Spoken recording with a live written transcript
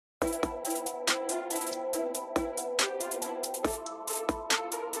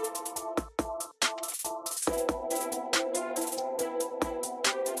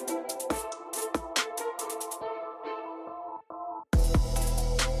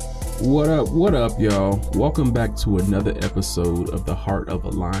What up, y'all? Welcome back to another episode of the Heart of a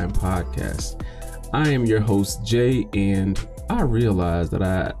Lion podcast. I am your host, Jay, and I realized that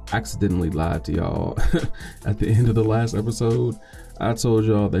I accidentally lied to y'all at the end of the last episode. I told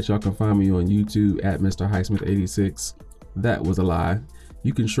y'all that y'all can find me on YouTube at Mr. Highsmith86. That was a lie.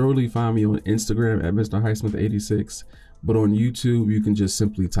 You can surely find me on Instagram at Mr. Highsmith86, but on YouTube, you can just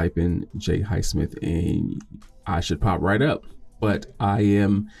simply type in Jay Highsmith and I should pop right up. But I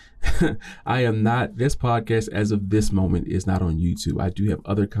am not, this podcast as of this moment is not on YouTube. I do have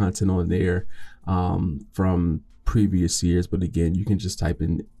other content on there from previous years, but again, you can just type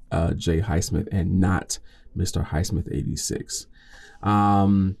in Jay Highsmith and not Mr. Highsmith86.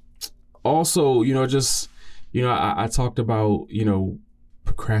 Also, I talked about,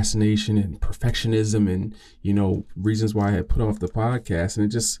 procrastination and perfectionism and, reasons why I had put off the podcast. And it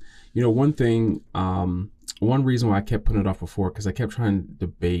just, one reason why I kept putting it off before, because I kept trying to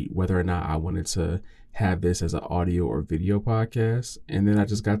debate whether or not I wanted to have this as an audio or video podcast. And then I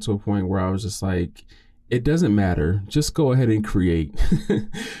just got to a point where I was just like, it doesn't matter. Just go ahead and create.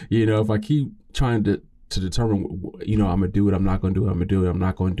 If I keep trying to determine, I'm going to do it, I'm not going to do it, I'm going to do it, I'm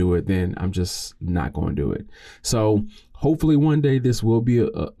not going to do it, then I'm just not going to do it. So hopefully one day this will be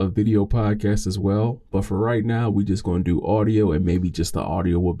a video podcast as well. But for right now, we're just going to do audio, and maybe just the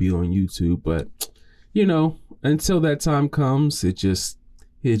audio will be on YouTube. But until that time comes, it just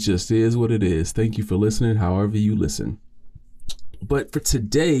is what it is. Thank you for listening, however you listen. But for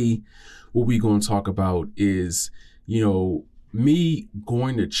today, what we're going to talk about is, me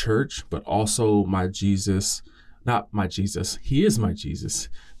going to church, but also my Jesus, not my Jesus. He is my Jesus,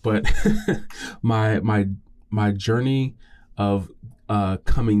 but my journey of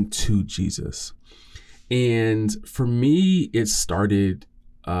coming to Jesus. And for me, it started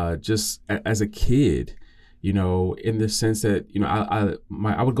just as a kid, in the sense that,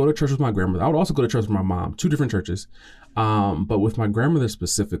 I would go to church with my grandmother. I would also go to church with my mom, two different churches. But with my grandmother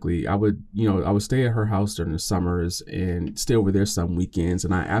specifically, I would stay at her house during the summers and stay over there some weekends.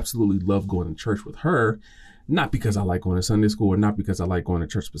 And I absolutely love going to church with her, not because I like going to Sunday school or not because I like going to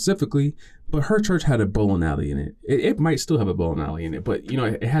church specifically, but her church had a bowling alley in it. It might still have a bowling alley in it, but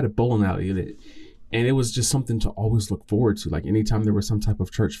it had a bowling alley in it. And it was just something to always look forward to. Like anytime there was some type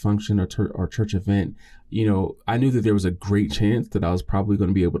of church function or church event, I knew that there was a great chance that I was probably going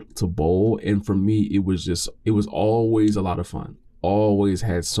to be able to bowl. And for me, it was always a lot of fun. Always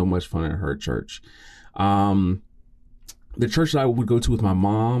had so much fun at her church. The church that I would go to with my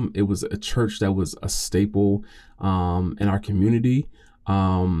mom, it was a church that was a staple in our community.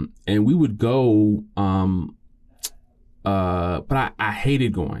 And we would go, but I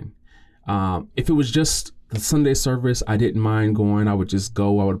hated going. If it was just the Sunday service, I didn't mind going. I would just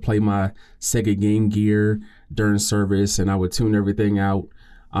go. I would play my Sega Game Gear during service and I would tune everything out.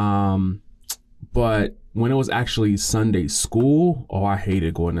 But when it was actually Sunday school, I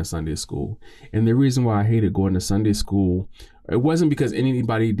hated going to Sunday school. And the reason why I hated going to Sunday school, it wasn't because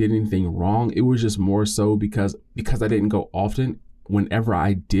anybody did anything wrong. It was just more so because I didn't go often. Whenever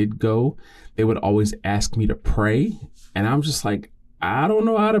I did go, they would always ask me to pray. And I'm just like, I don't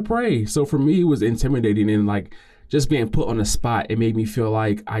know how to pray. So for me, it was intimidating and like just being put on the spot. It made me feel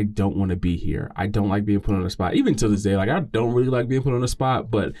like I don't want to be here. I don't like being put on the spot. Even to this day, like I don't really like being put on the spot,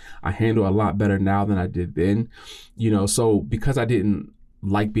 but I handle a lot better now than I did then. So because I didn't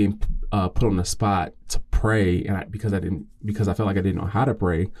like being put on the spot to pray, and because I felt like I didn't know how to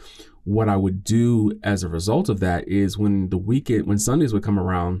pray, what I would do as a result of that is when Sundays would come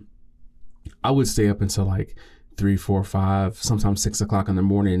around, I would stay up until like 3, 4, 5, sometimes 6 o'clock in the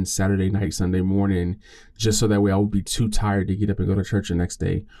morning, Saturday night, Sunday morning, just so that way I would be too tired to get up and go to church the next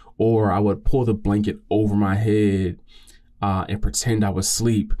day. Or I would pull the blanket over my head and pretend I was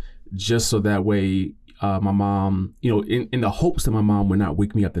asleep, just so that way my mom, in the hopes that my mom would not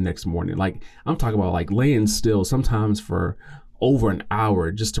wake me up the next morning. Like I'm talking about like laying still sometimes for over an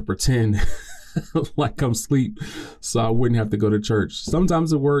hour just to pretend like I'm asleep so I wouldn't have to go to church.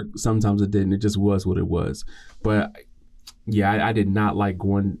 Sometimes it worked, sometimes it didn't. It just was what it was. But yeah, I did not like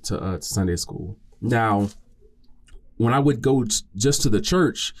going to Sunday school. Now, when I would go just to the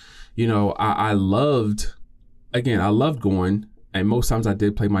church, I loved going. And most times I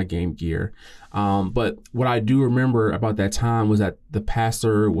did play my Game Gear. But what I do remember about that time was that the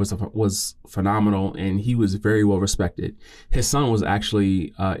pastor was phenomenal and he was very well respected. His son was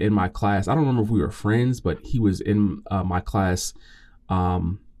actually in my class. I don't remember if we were friends, but he was in my class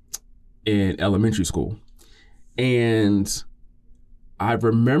in elementary school. And I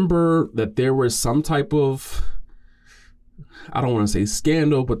remember that there was some type of, I don't want to say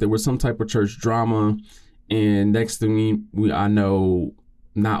scandal, but there was some type of church drama. And next thing I know,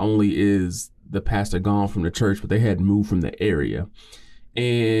 not only is the pastor gone from the church, but they had moved from the area.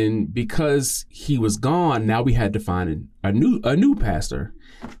 And because he was gone, now we had to find a new pastor.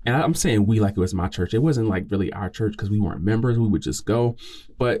 And I'm saying we like it was my church. It wasn't like really our church because we weren't members. We would just go.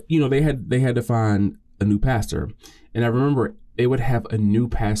 But, you know, they had to find a new pastor. And I remember they would have a new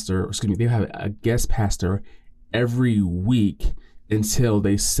pastor, they would have a guest pastor every week until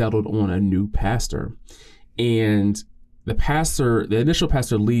they settled on a new pastor. And the initial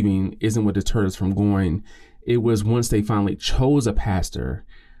pastor leaving isn't what deterred us from going. It was once they finally chose a pastor,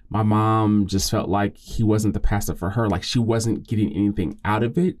 my mom just felt like he wasn't the pastor for her. Like she wasn't getting anything out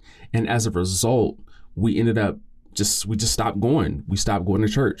of it. And as a result, we ended up we just stopped going. We stopped going to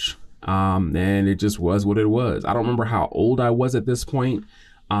church. And it just was what it was. I don't remember how old I was at this point.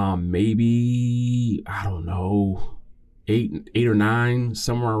 Maybe, I don't know, eight or nine,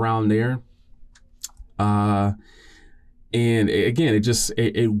 somewhere around there. And again,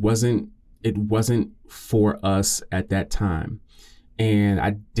 it wasn't for us at that time. And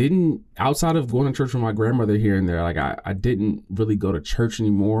I didn't, outside of going to church with my grandmother here and there, like I didn't really go to church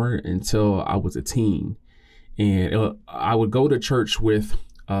anymore until I was a teen. And I would go to church with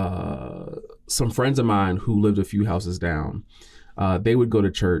some friends of mine who lived a few houses down. They would go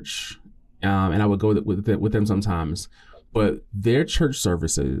to church, and I would go with them sometimes. But their church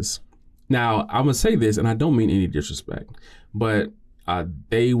services, now I'm gonna say this, and I don't mean any disrespect, but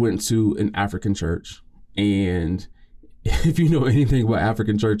they went to an African church, and if you know anything about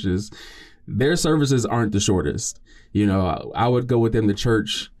African churches, their services aren't the shortest. You know, I would go with them to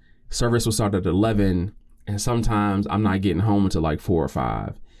church. Service would start at 11, and sometimes I'm not getting home until like 4 or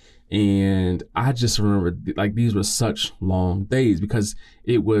 5. And I just remember like these were such long days because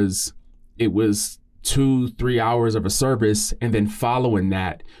it was 2-3 hours of a service. And then following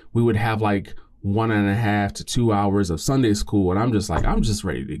that, we would have like 1.5 to 2 hours of Sunday school. And I'm just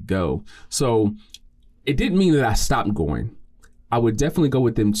ready to go. So it didn't mean that I stopped going. I would definitely go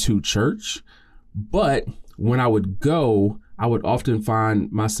with them to church. But when I would go, I would often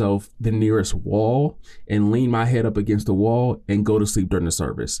find myself the nearest wall and lean my head up against the wall and go to sleep during the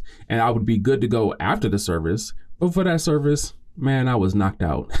service. And I would be good to go after the service. But for that service, man, I was knocked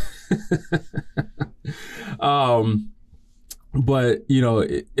out. But, you know,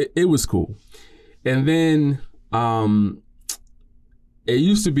 it was cool. And then it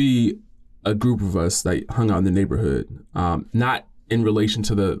used to be a group of us that hung out in the neighborhood, not in relation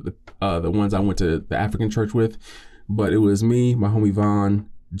to the ones I went to the African church with, but it was me, my homie Vaughn,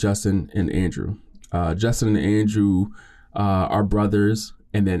 Justin, and Andrew. Justin and Andrew are brothers,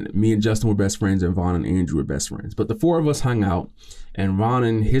 and then me and Justin were best friends, and Vaughn and Andrew were best friends. But the four of us hung out, and Vaughn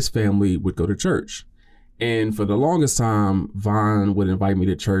and his family would go to church. And for the longest time, Vaughn would invite me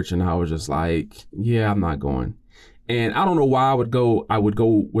to church, and I was just like, yeah, I'm not going. And I don't know why I would go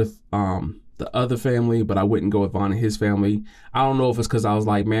with the other family, but I wouldn't go with Vaughn and his family. I don't know if it's because I was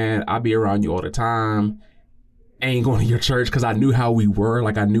like, man, I'll be around you all the time. I ain't going to your church, because I knew how we were.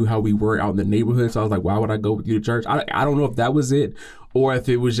 Like, I knew how we were out in the neighborhood. So I was like, why would I go with you to church? I don't know if that was it, or if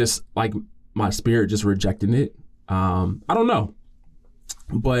it was just like my spirit just rejecting it. I don't know.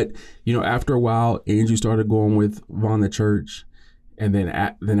 But, you know, after a while, Andrew started going with Vaughn to church. And then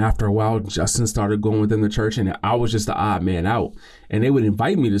after a while, Justin started going with them to church. And I was just the odd man out. And they would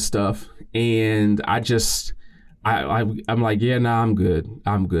invite me to stuff. And I'm like, yeah, nah, I'm good.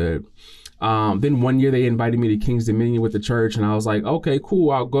 Then one year they invited me to King's Dominion with the church. And I was like, okay,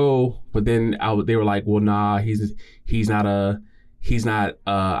 cool, I'll go. But then they were like, well, nah, he's not, I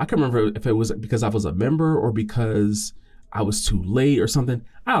can't remember if it was because I was a member or because I was too late or something.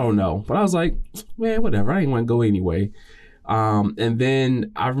 I don't know. But I was like, man, whatever. I didn't want to go anyway. And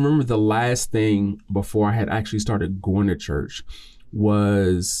then I remember the last thing before I had actually started going to church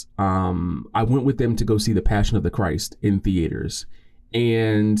was I went with them to go see The Passion of the Christ in theaters.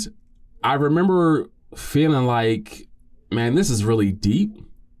 And I remember feeling like, man, this is really deep.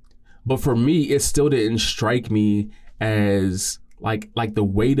 But for me, it still didn't strike me as like the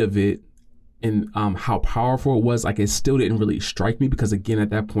weight of it and how powerful it was. Like, it still didn't really strike me because, again, at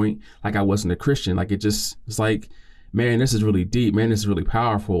that point, like, I wasn't a Christian. Like, it's like, man, this is really deep. Man, this is really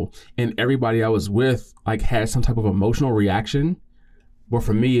powerful. And everybody I was with, like, had some type of emotional reaction. But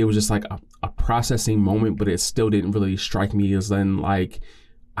for me, it was just like a processing moment, but it still didn't really strike me as then like,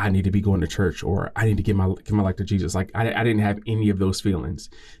 I need to be going to church, or I need to give my life to Jesus. Like, I didn't have any of those feelings.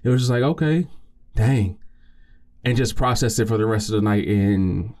 It was just like, okay, dang. And just process it for the rest of the night,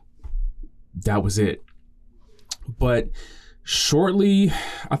 and that was it. But shortly,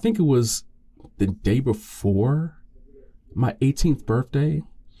 I think it was the day before my 18th birthday.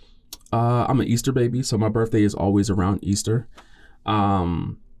 I'm an Easter baby, so my birthday is always around Easter.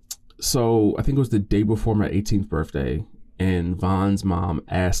 So I think it was the day before my 18th birthday, and Von's mom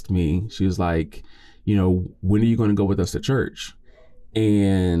asked me, she was like, when are you going to go with us to church?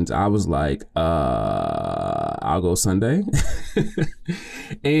 And I was like, I'll go Sunday.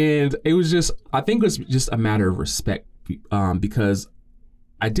 And it was just, I think it was just a matter of respect, because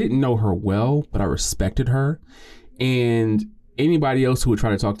I didn't know her well, but I respected her. And anybody else who would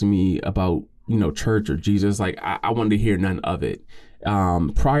try to talk to me about, church or Jesus, like I wanted to hear none of it.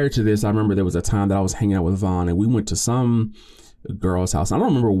 Prior to this, I remember there was a time that I was hanging out with Vaughn, and we went to some girl's house. I don't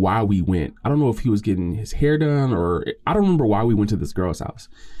remember why we went. I don't know if he was getting his hair done, or I don't remember why we went to this girl's house.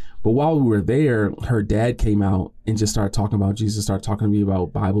 But while we were there, her dad came out and just started talking about Jesus, started talking to me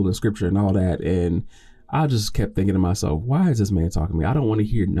about Bible and scripture and all that. And I just kept thinking to myself, why is this man talking to me? I don't want to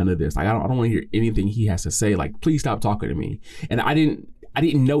hear none of this. Like, I don't want to hear anything he has to say. Like, please stop talking to me. And I didn't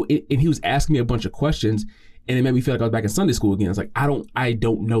know it. And he was asking me a bunch of questions, and it made me feel like I was back in Sunday school again. It's like, I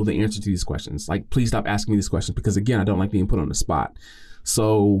don't know the answer to these questions. Like, please stop asking me these questions, because again, I don't like being put on the spot.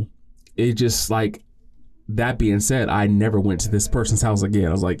 So it just, like, that being said, I never went to this person's house again.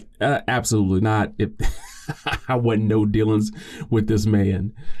 I was like, absolutely not. I want no dealings with this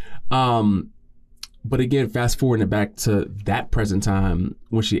man. But again, fast forwarding back to that present time,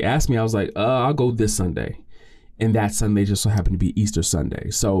 when she asked me, I was like, I'll go this Sunday. And that Sunday just so happened to be Easter Sunday.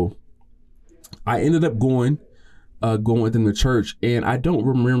 So I ended up going within the church, and I don't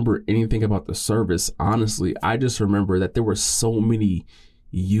remember anything about the service. Honestly, I just remember that there were so many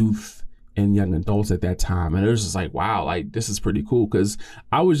youth and young adults at that time. And it was just like, wow, like, this is pretty cool. Cause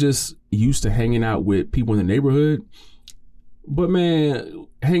I was just used to hanging out with people in the neighborhood, but man,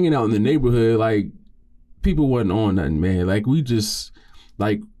 hanging out in the neighborhood, like, people wasn't on nothing, man. Like, we just,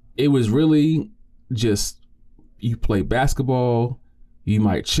 like, it was really just, you play basketball, you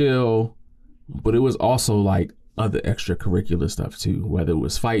might chill, but it was also like other extracurricular stuff too, whether it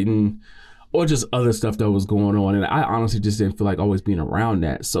was fighting or just other stuff that was going on. And I honestly just didn't feel like always being around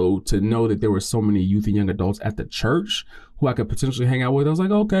that. So to know that there were so many youth and young adults at the church who I could potentially hang out with, I was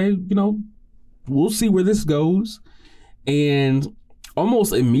like, okay, we'll see where this goes. And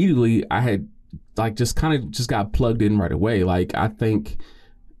almost immediately I had like just got plugged in right away. Like, I think,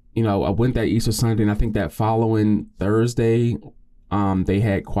 I went that Easter Sunday, and I think that following Thursday, they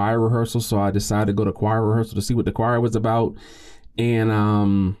had choir rehearsal. So I decided to go to choir rehearsal to see what the choir was about.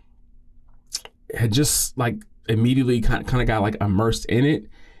 And had just like immediately kind of got like immersed in it.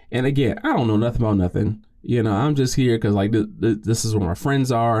 And again, I don't know nothing about nothing. I'm just here because like this is where my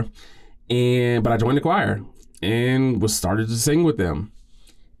friends are. But I joined the choir and started to sing with them.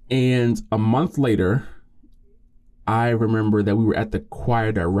 And a month later, I remember that we were at the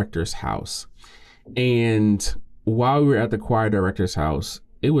choir director's house. And while we were at the choir director's house,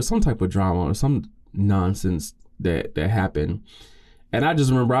 it was some type of drama or some nonsense that happened. And I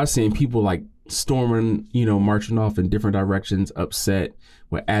just remember I seen people like storming, marching off in different directions, upset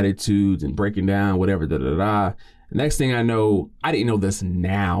with attitudes and breaking down, whatever, Next thing I know, I didn't know this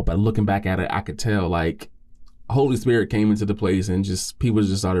now, but looking back at it, I could tell like Holy Spirit came into the place, and just people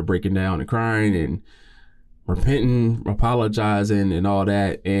just started breaking down and crying and repenting, apologizing and all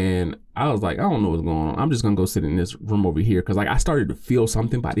that. And I was like, I don't know what's going on. I'm just going to go sit in this room over here. Cause like I started to feel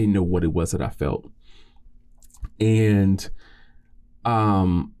something, but I didn't know what it was that I felt. And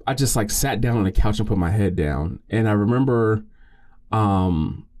I just like sat down on the couch and put my head down. And I remember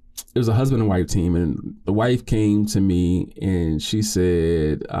it was a husband and wife team, and the wife came to me and she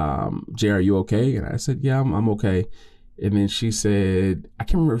said, Jay, are you okay? And I said, yeah, I'm okay. And then she said, I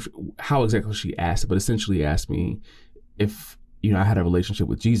can't remember how exactly she asked it, but essentially asked me if, I had a relationship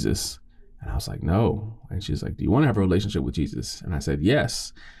with Jesus. And I was like, no. And she's like, do you want to have a relationship with Jesus? And I said,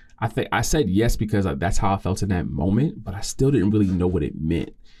 yes. I said yes because that's how I felt in that moment, but I still didn't really know what it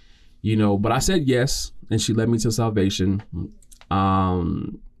meant, but I said yes, and she led me to salvation.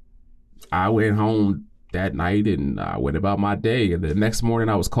 I went home that night and I went about my day. And the next morning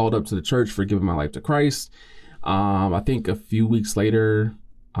I was called up to the church for giving my life to Christ. I think a few weeks later,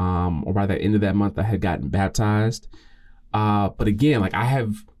 or by the end of that month, I had gotten baptized. But again, like I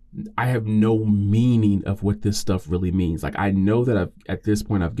have no meaning of what this stuff really means. Like I know that at this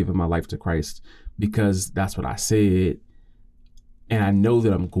point I've given my life to Christ because that's what I said. And I know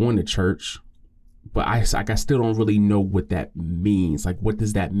that I'm going to church, but I still don't really know what that means. Like, what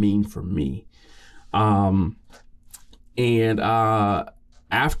does that mean for me? After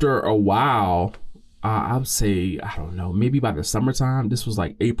a while, I would say, I don't know, maybe by the summertime, this was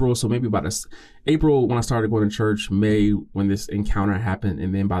like April. So maybe by April when I started going to church, May when this encounter happened.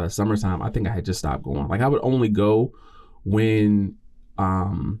 And then by the summertime, I think I had just stopped going. Like I would only go when,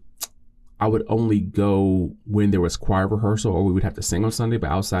 I would only go when there was choir rehearsal or we would have to sing on Sunday.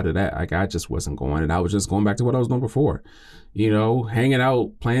 But outside of that, like I just wasn't going. And I was just going back to what I was doing before, hanging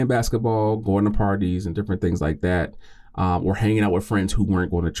out, playing basketball, going to parties and different things like that, or hanging out with friends who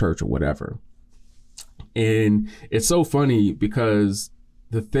weren't going to church or whatever. And it's so funny because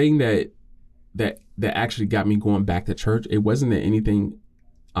the thing that actually got me going back to church, it wasn't that anything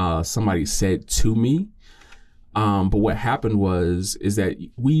somebody said to me. But what happened is that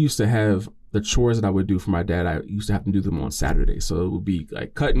we used to have the chores that I would do for my dad. I used to have to do them on Saturdays. So it would be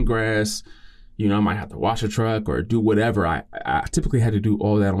like cutting grass, I might have to wash a truck or do whatever. I typically had to do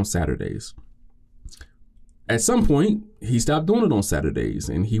all that on Saturdays. At some point, he stopped doing it on Saturdays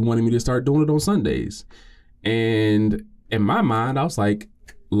and he wanted me to start doing it on Sundays. And in my mind, I was like,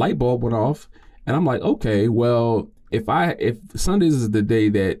 light bulb went off. And I'm like, okay, well, if Sundays is the day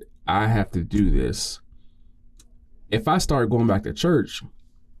that I have to do this, if I start going back to church,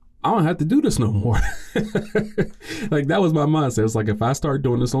 I don't have to do this no more. Like that was my mindset. It's like, if I start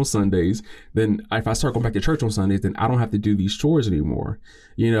doing this on Sundays, then if I start going back to church on Sundays, then I don't have to do these chores anymore.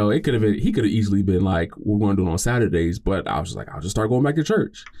 He could have easily been like, we're going to do it on Saturdays, but I was just like, I'll just start going back to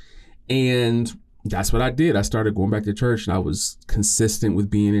church. And that's what I did. I started going back to church and I was consistent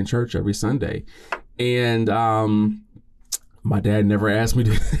with being in church every Sunday. And, my dad never asked me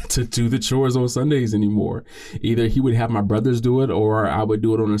to do the chores on Sundays anymore. Either he would have my brothers do it or I would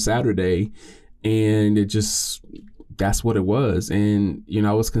do it on a Saturday. And that's what it was. And,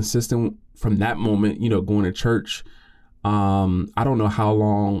 I was consistent from that moment, going to church. I don't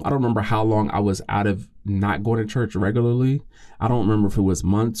remember how long I was out of not going to church regularly. I don't remember if it was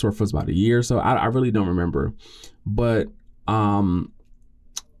months or if it was about a year. So I really don't remember. But from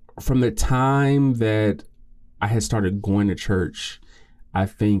the time that I had started going to church, I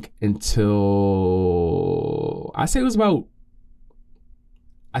think until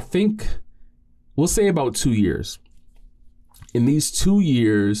we'll say about 2 years. In these 2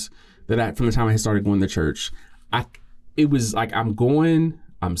 years from the time I had started going to church, it was like I'm going,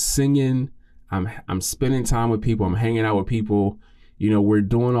 I'm singing, I'm spending time with people, I'm hanging out with people, we're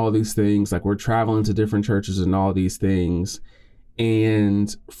doing all these things, like we're traveling to different churches and all these things.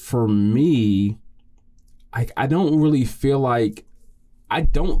 And for me, I don't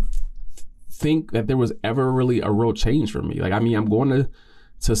think that there was ever really a real change for me. Like, I'm going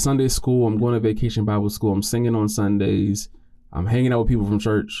to Sunday school, I'm going to vacation Bible school, I'm singing on Sundays, I'm hanging out with people from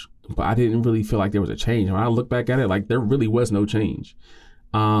church, but I didn't really feel like there was a change. When I look back at it, like there really was no change.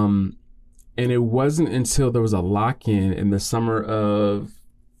 And it wasn't until there was a lock-in in the summer of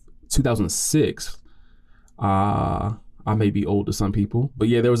 2006. I may be old to some people, but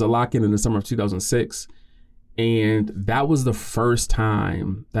yeah, there was a lock-in in the summer of 2006. And that was the first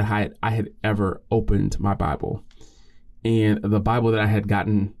time that I had ever opened my Bible. And the Bible that I had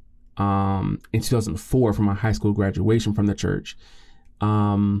gotten in 2004 from my high school graduation from the church.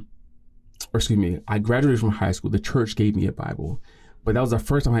 I graduated from high school. The church gave me a Bible. But that was the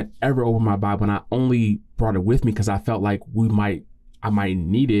first time I had ever opened my Bible. And I only brought it with me because I felt like I might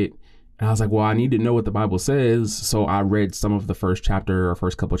need it. And I was like, well, I need to know what the Bible says. So I read some of the first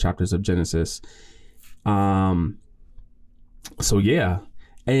couple chapters of Genesis. So yeah,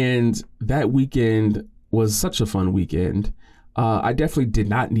 and that weekend was such a fun weekend. I definitely did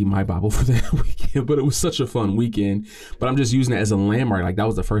not need my Bible for that weekend, but it was such a fun weekend. But I'm just using it as a landmark. Like that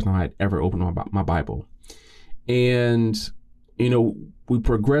was the first time I had ever opened my Bible. And, we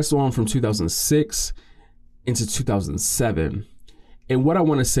progressed on from 2006 into 2007. And what I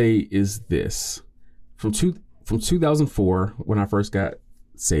want to say is this: from 2004, when I first got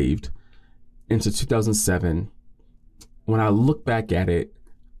saved, into 2007, when I look back at it,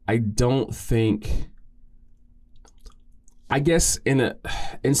 I guess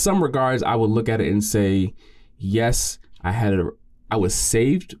in some regards, I would look at it and say, yes, I was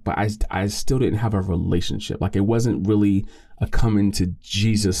saved, but I still didn't have a relationship. Like it wasn't really a coming to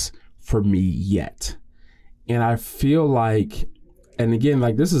Jesus for me yet. And I feel like, and again,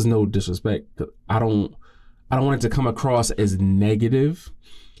 like this is no disrespect. I don't want it to come across as negative,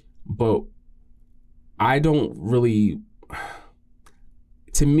 but I don't really,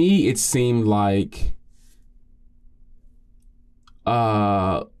 to me, it seemed like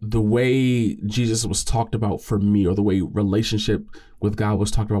the way Jesus was talked about for me, or the way relationship with God was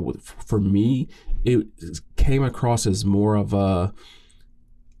talked about for me, it came across as more of a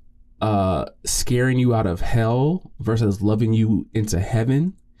scaring you out of hell versus loving you into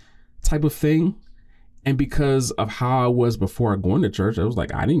heaven type of thing. And because of how I was before going to church, I was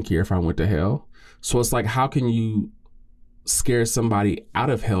like, I didn't care if I went to hell. So it's like, how can you scare somebody out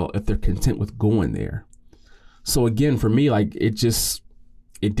of hell if they're content with going there? So again, for me, like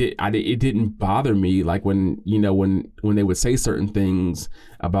it didn't bother me, like when they would say certain things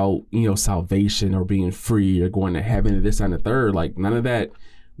about salvation or being free or going to heaven and this and the third. Like none of that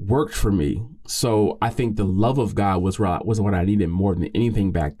worked for me. So I think the love of God was what I needed more than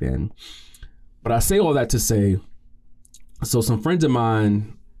anything back then. But I say all that to say, so some friends of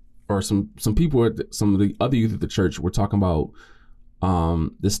mine or some people at some of the other youth at the church were talking about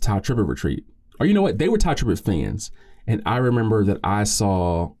this Ty Tribbett retreat. Or you know what? They were Ty Tribbett fans. And I remember that I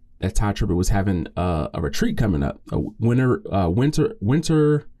saw that Ty Tribbett was having a retreat coming up, a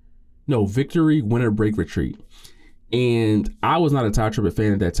victory winter break retreat. And I was not a Ty Tribbett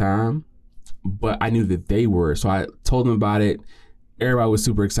fan at that time, but I knew that they were. So I told them about it. Everybody was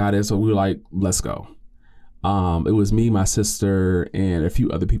super excited. So we were like, let's go. It was me, my sister, and a few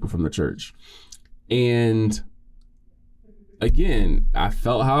other people from the church. And again, I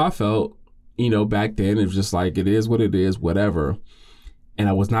felt how I felt. Back then it was just like, it is what it is, whatever. And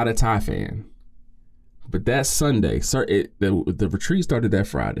I was not a Ty fan. But that Sunday, the retreat started that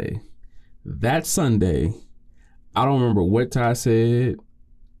Friday. That Sunday, I don't remember what Ty said.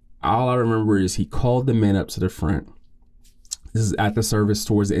 All I remember is he called the men up to the front. This is at the service,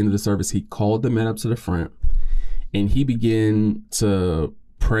 towards the end of the service. He called the men up to the front and he began to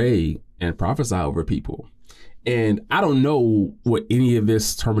pray and prophesy over people. And I don't know what any of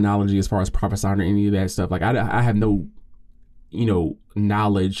this terminology as far as prophesying or any of that stuff. Like I have no,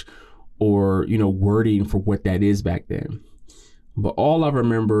 knowledge or, wording for what that is back then. But all I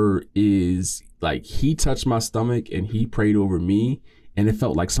remember is like he touched my stomach and he prayed over me and it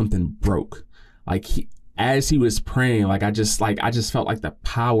felt like something broke. Like as he was praying, like I just felt like the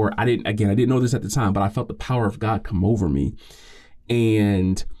power. I didn't know this at the time, but I felt the power of God come over me.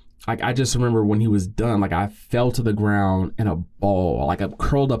 And like, I just remember when he was done, like I fell to the ground in a ball, like I'm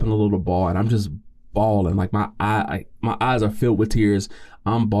curled up in a little ball and I'm just bawling. Like my eyes are filled with tears.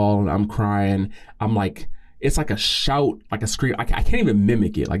 I'm bawling, I'm crying. I'm like, it's like a shout, like a scream. I can't even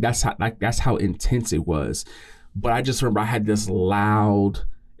mimic it. Like that's how intense it was. But I just remember I had this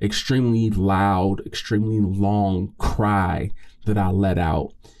extremely long cry that I let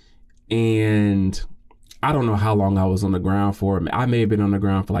out. And I don't know how long I was on the ground for. I may have been on the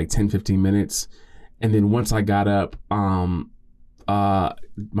ground for like 10, 15 minutes. And then once I got up,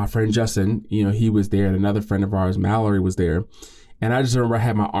 my friend Justin, he was there, and another friend of ours, Mallory, was there. And I just remember I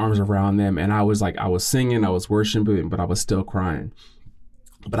had my arms around them and I was singing, I was worshiping, but I was still crying.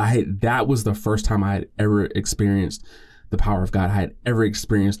 But that was the first time I had ever experienced the power of God. I had ever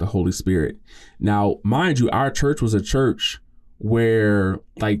experienced the Holy Spirit. Now, mind you, our church was a church where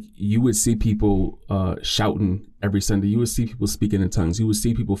like you would see people shouting every Sunday. You would see people speaking in tongues. You would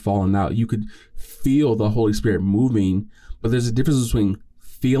see people falling out. You could feel the Holy Spirit moving, but there's a difference between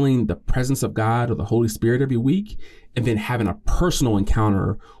feeling the presence of God or the Holy Spirit every week and then having a personal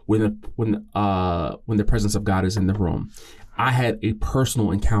encounter when the presence of God is in the room. I had a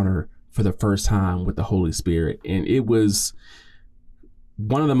personal encounter for the first time with the Holy Spirit, and it was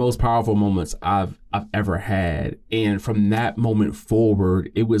one of the most powerful moments I've ever had. And from that moment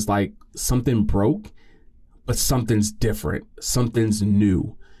forward, it was like something broke, but something's different, something's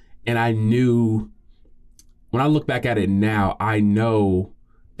new. And I knew, when I look back at it now, I know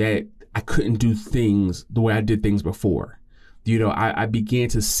that I couldn't do things the way I did things before. I began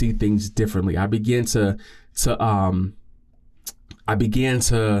to see things differently. I began to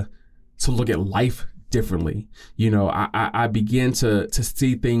look at life differently. I began to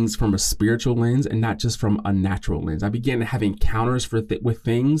see things from a spiritual lens and not just from a natural lens. I began to have encounters with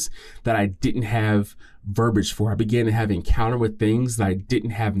things that I didn't have verbiage for. I began to have encounter with things that I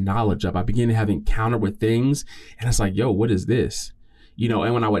didn't have knowledge of. I began to have encounter with things and it's like, yo, what is this?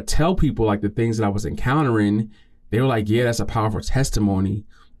 And when I would tell people like the things that I was encountering, they were like, yeah, that's a powerful testimony.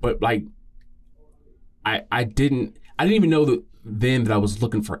 But like, I didn't even know then that I was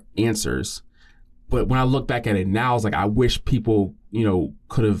looking for answers. But when I look back at it now, it's like, I wish people,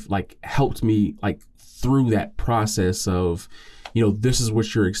 could have like helped me like through that process of, this is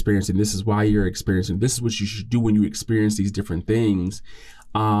what you're experiencing. This is why you're experiencing. This is what you should do when you experience these different things.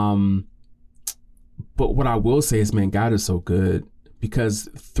 But what I will say is, man, God is so good, because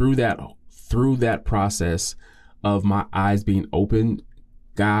through that process of my eyes being opened,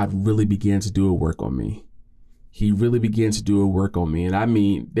 God really began to do a work on me. He really began to do a work on me. And I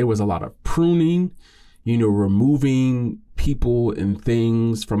mean, there was a lot of pruning, removing people and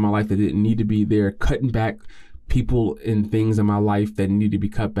things from my life that didn't need to be there, cutting back people and things in my life that need to be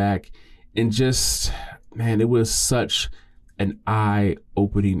cut back. And just, man, it was such an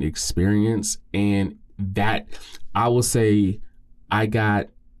eye-opening experience. And that, I will say, I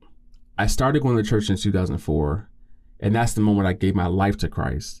started going to church in 2004. And that's the moment I gave my life to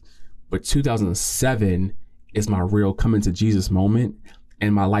Christ. But 2007 is my real coming to Jesus moment.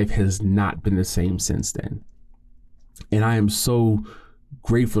 And my life has not been the same since then. And I am so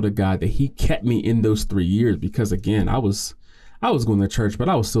grateful to God that he kept me in those 3 years, because again, I was going to church, but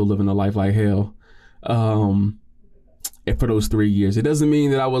I was still living a life like hell. And for those 3 years, it doesn't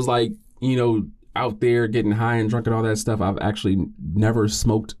mean that I was like, out there getting high and drunk and all that stuff. I've actually never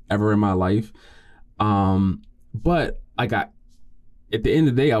smoked ever in my life. But at the end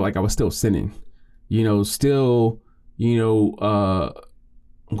of the day, I was still sinning, still,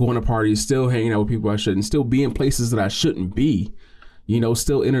 going to parties, still hanging out with people I shouldn't, still be in places that I shouldn't be,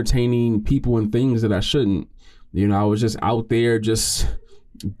 still entertaining people and things that I shouldn't. I was just out there just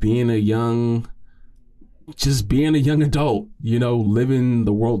being a young adult, living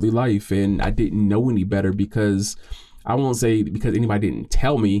the worldly life. And I didn't know any better, because I won't say because anybody didn't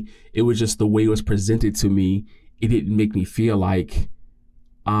tell me. It was just the way it was presented to me. It didn't make me feel like,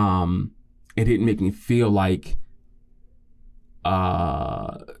 I'm not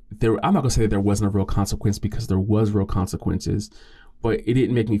gonna say that there wasn't a real consequence, because there was real consequences, but it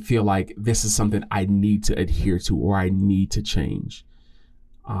didn't make me feel like this is something I need to adhere to or I need to change.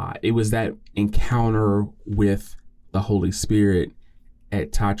 It was that encounter with the Holy Spirit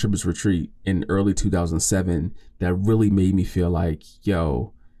at Todd Tripper's retreat in early 2007 that really made me feel like,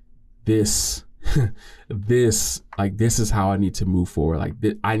 yo, this is how I need to move forward.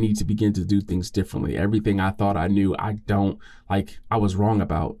 I need to begin to do things differently. Everything I thought I knew, I was wrong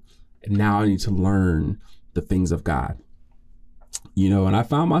about. And now I need to learn the things of God. And I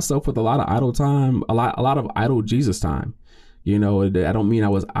found myself with a lot of idle time, a lot of idle Jesus time. I don't mean I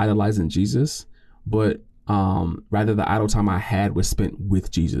was idolizing Jesus, but rather the idle time I had was spent with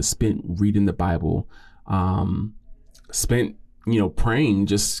Jesus, spent reading the Bible, spent praying,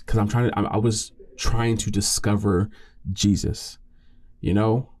 just because I was trying to discover Jesus,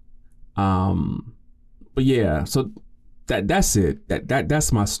 but yeah, so that's it.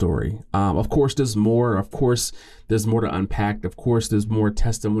 That's my story. Of course, there's more. Of course, there's more to unpack. Of course, there's more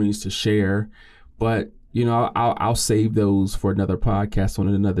testimonies to share, but I'll save those for another podcast on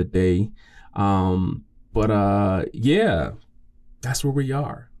another day. Yeah, that's where we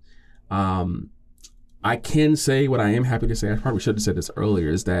are. I can say what I am happy to say. I probably should have said this earlier,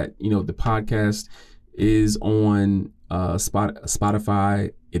 is that, the podcast is on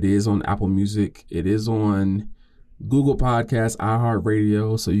Spotify. It is on Apple Music. It is on Google Podcasts,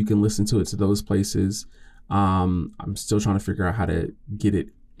 iHeartRadio. So you can listen to it to those places. I'm still trying to figure out how to get it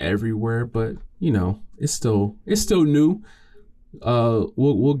everywhere, but it's still new.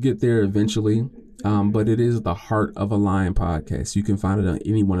 We'll get there eventually. But it is the Heart of a Lion podcast. You can find it on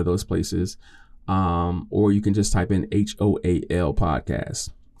any one of those places. Or you can just type in HoAL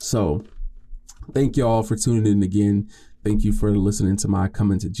podcast. So thank y'all for tuning in again. Thank you for listening to my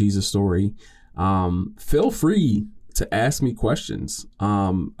coming to Jesus story. Feel free to ask me questions.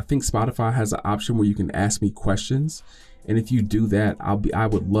 I think Spotify has an option where you can ask me questions. And if you do that, I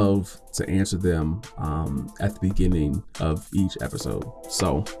would love to answer them at the beginning of each episode.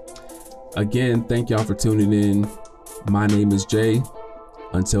 So again, thank y'all for tuning in. My name is Jay.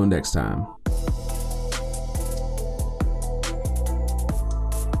 Until next time.